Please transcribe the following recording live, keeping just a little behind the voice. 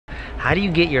How do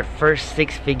you get your first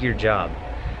six-figure job?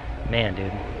 Man,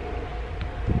 dude.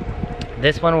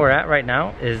 This one we're at right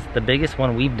now is the biggest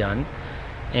one we've done.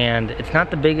 And it's not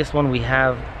the biggest one we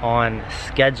have on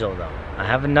schedule though. I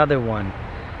have another one.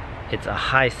 It's a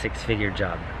high six-figure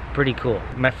job. Pretty cool.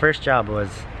 My first job was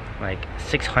like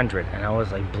 600 and I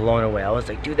was like blown away. I was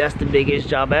like, dude, that's the biggest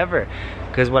job ever.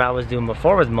 Because what I was doing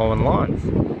before was mowing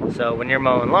lawns. So when you're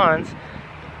mowing lawns,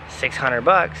 600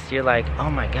 bucks, you're like,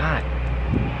 oh my God,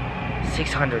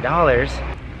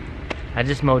 $600. I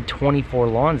just mowed 24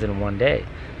 lawns in one day.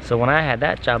 So when I had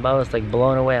that job, I was like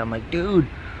blown away. I'm like, dude,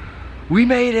 we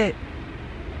made it.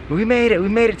 We made it. We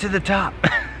made it to the top.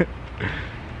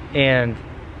 And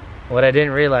what I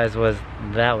didn't realize was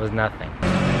that was nothing.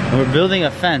 We're building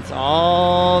a fence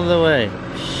all the way.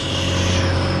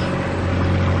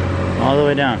 All the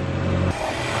way down.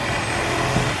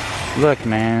 Look,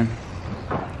 man.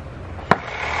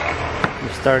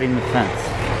 We're starting the fence.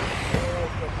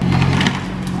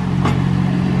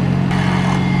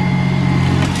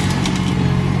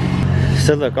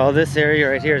 So look, all this area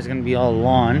right here is going to be all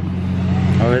lawn.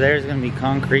 Over there is going to be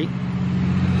concrete.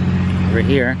 Over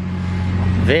here.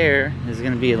 There is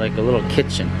going to be like a little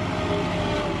kitchen.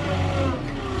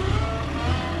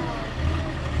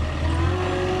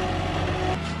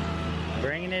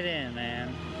 Bringing it in,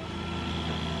 man.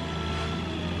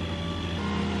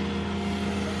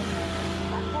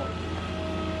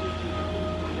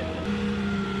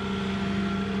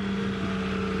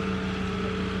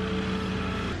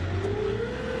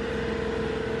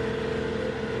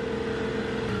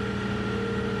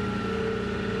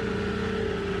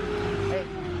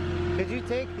 Could you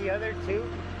take the other two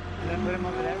and then put them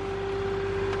over there?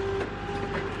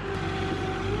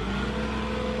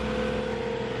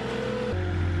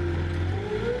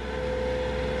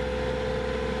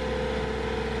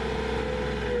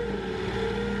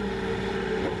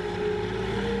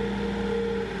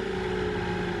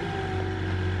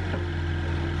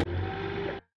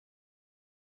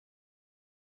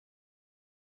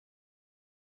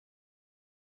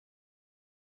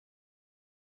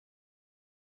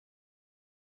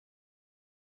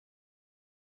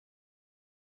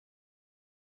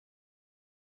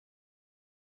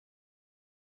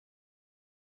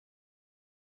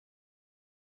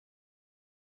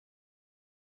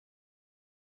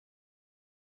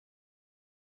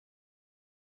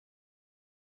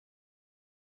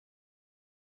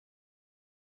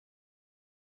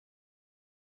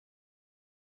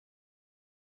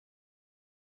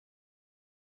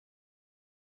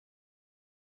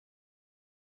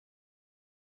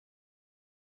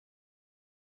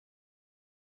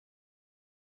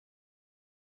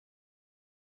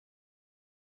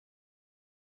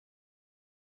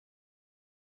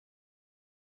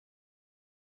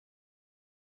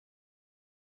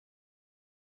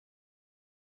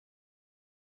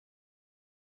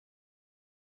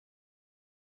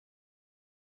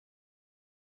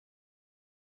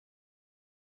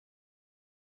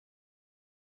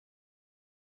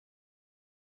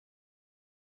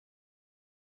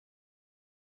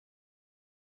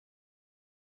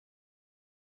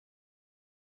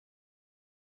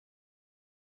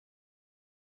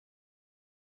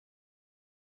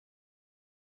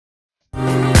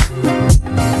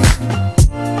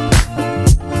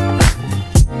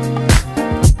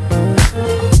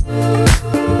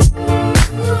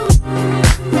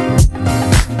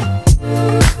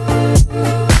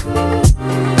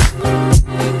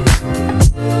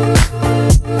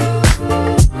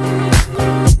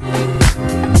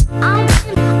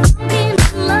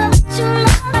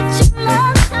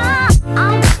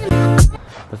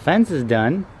 Fence is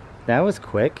done. That was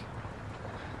quick.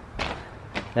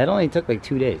 That only took like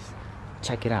 2 days.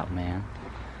 Check it out, man.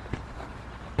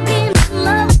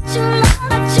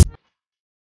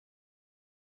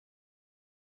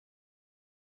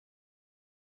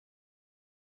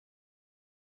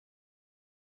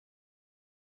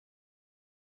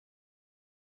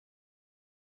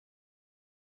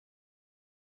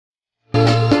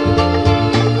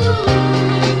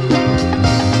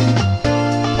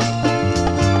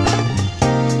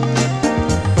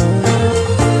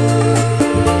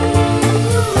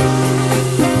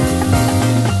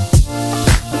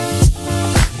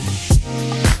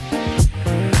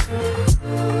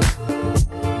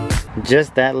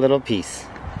 Just that little piece.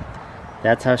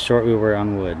 That's how short we were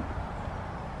on wood.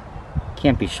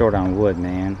 Can't be short on wood,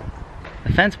 man.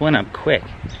 The fence went up quick.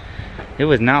 It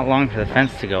was not long for the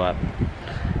fence to go up.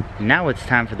 Now it's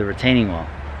time for the retaining wall.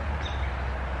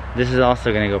 This is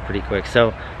also gonna go pretty quick.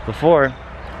 So before,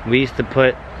 we used to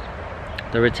put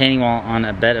the retaining wall on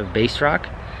a bed of base rock,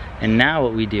 and now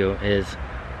what we do is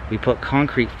we put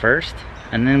concrete first,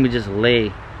 and then we just lay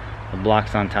the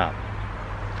blocks on top.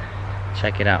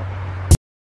 Check it out.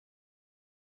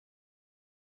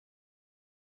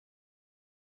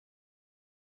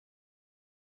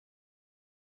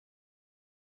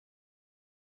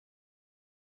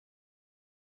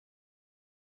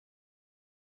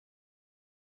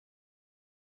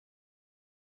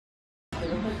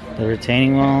 The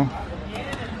retaining wall,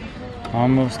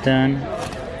 almost done.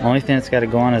 Only thing that's got to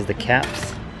go on is the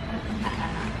caps.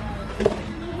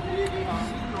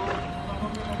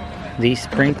 These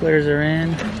sprinklers are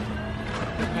in.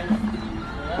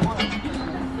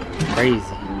 Crazy.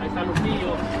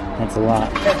 That's a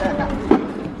lot.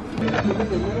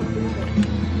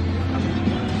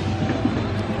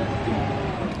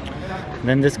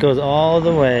 Then this goes all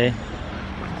the way.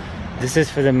 This is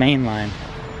for the main line,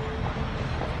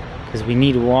 because we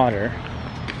need water.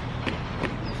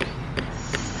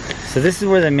 So this is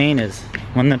where the main is.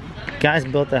 When the guys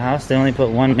built the house, they only put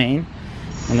one main,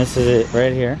 and this is it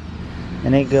right here.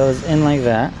 And it goes in like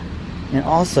that. And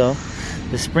also,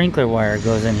 the sprinkler wire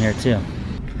goes in here too.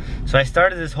 So I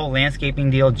started this whole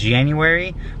landscaping deal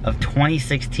January of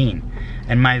 2016.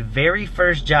 And my very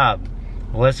first job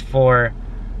was for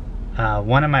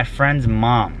one of my friend's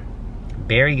mom.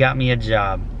 Barry got me a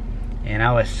job, and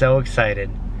I was so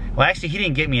excited. Well, actually, he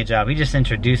didn't get me a job. He just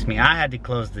introduced me. I had to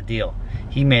close the deal.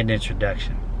 He made an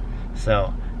introduction.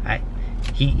 So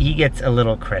he gets a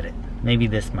little credit, maybe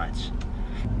this much.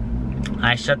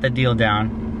 I shut the deal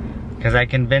down because I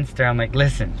convinced her. I'm like,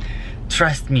 listen,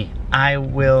 trust me, I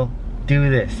will do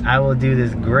this. I will do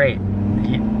this great.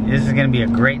 This is gonna be a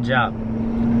great job.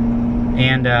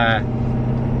 And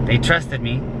they trusted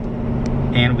me,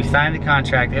 and we signed the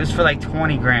contract. It was for like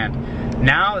 20 grand.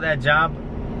 Now that job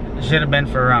should have been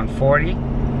for around 40,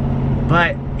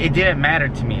 but it didn't matter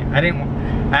to me.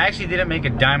 I actually didn't make a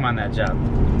dime on that job,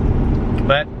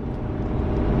 but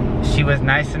she was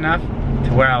nice enough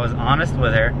to where I was honest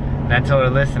with her, and I told her,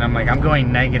 listen, I'm like, I'm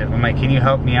going negative. I'm like, can you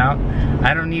help me out?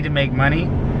 I don't need to make money.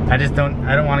 I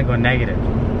don't want to go negative.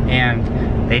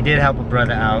 And they did help a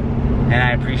brother out, and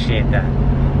I appreciate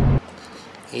that.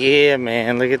 Yeah,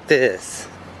 man, look at this.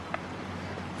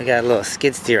 We got a little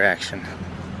skid steer action.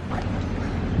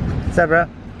 What's up, bro?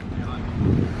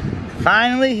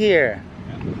 Finally here.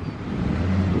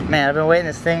 Man, I've been waiting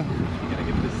this thing.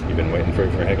 You've been waiting for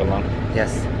it for a heck of long?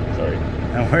 Yes. Sorry.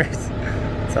 No worries.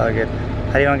 It's all good.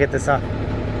 How do you want to get this off?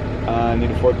 I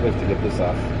need a forklift to get this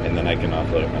off, and then I can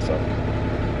offload it myself.